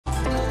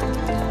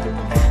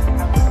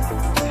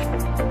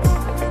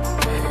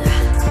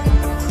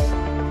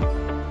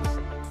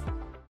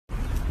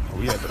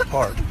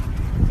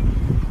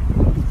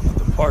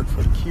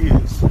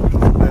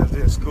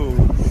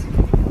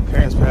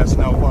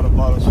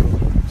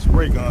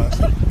spray guns.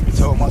 He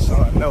told my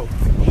son no.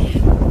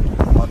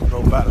 I'm about to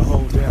go buy the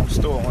whole damn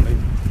store when they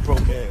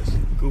broke ass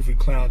goofy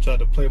clown tried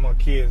to play my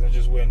kids and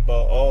just went and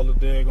bought all the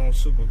daggone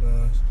super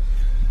guns.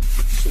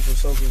 Super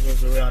soakers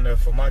was around there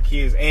for my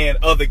kids and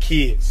other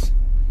kids.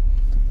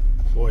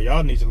 Boy,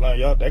 y'all need to learn.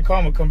 Y'all, that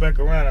karma come back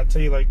around, I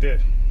tell you like that.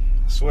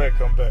 I swear it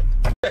come back.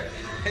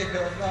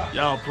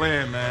 Y'all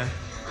playing, man.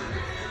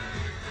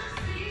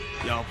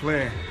 Y'all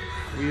playing.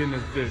 We in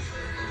this bitch.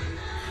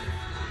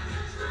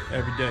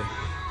 Every day.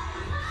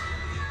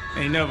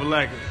 Ain't never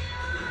like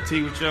it.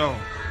 T with y'all.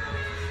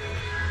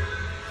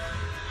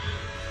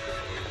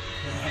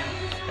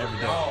 Every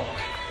day.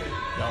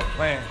 Y'all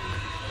playing.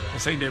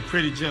 This ain't that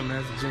pretty gym,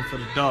 man. It's a gym for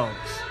the dogs.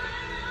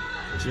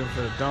 Gym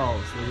for the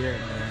dogs. Where you at,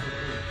 man?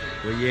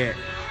 Where you at?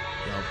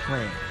 Y'all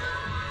playing.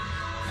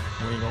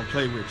 We ain't gonna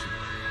play with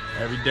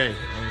you. Every day.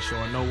 Ain't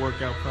showing no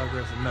workout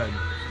progress or nothing.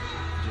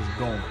 Just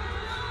going.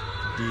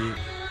 Dig.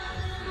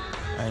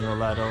 I ain't gonna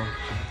lie though. I'm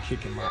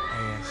kicking my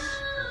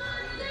ass.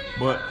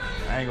 But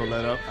I ain't gonna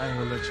let up. I ain't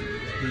gonna let you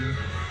beat me.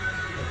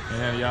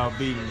 And y'all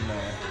beating me,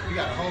 man. You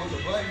gotta hold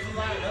the button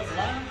somebody? That's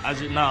live? I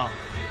just, nah.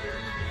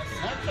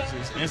 That's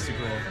It's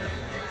Instagram.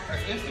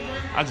 That's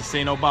Instagram? I just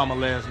seen Obama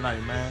last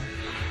night, man.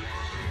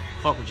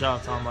 Fuck what y'all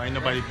talking about. Ain't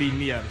nobody beating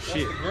me out of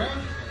shit. That's the gram?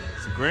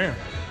 It's a gram.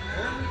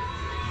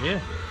 Yeah.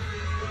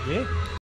 Yeah.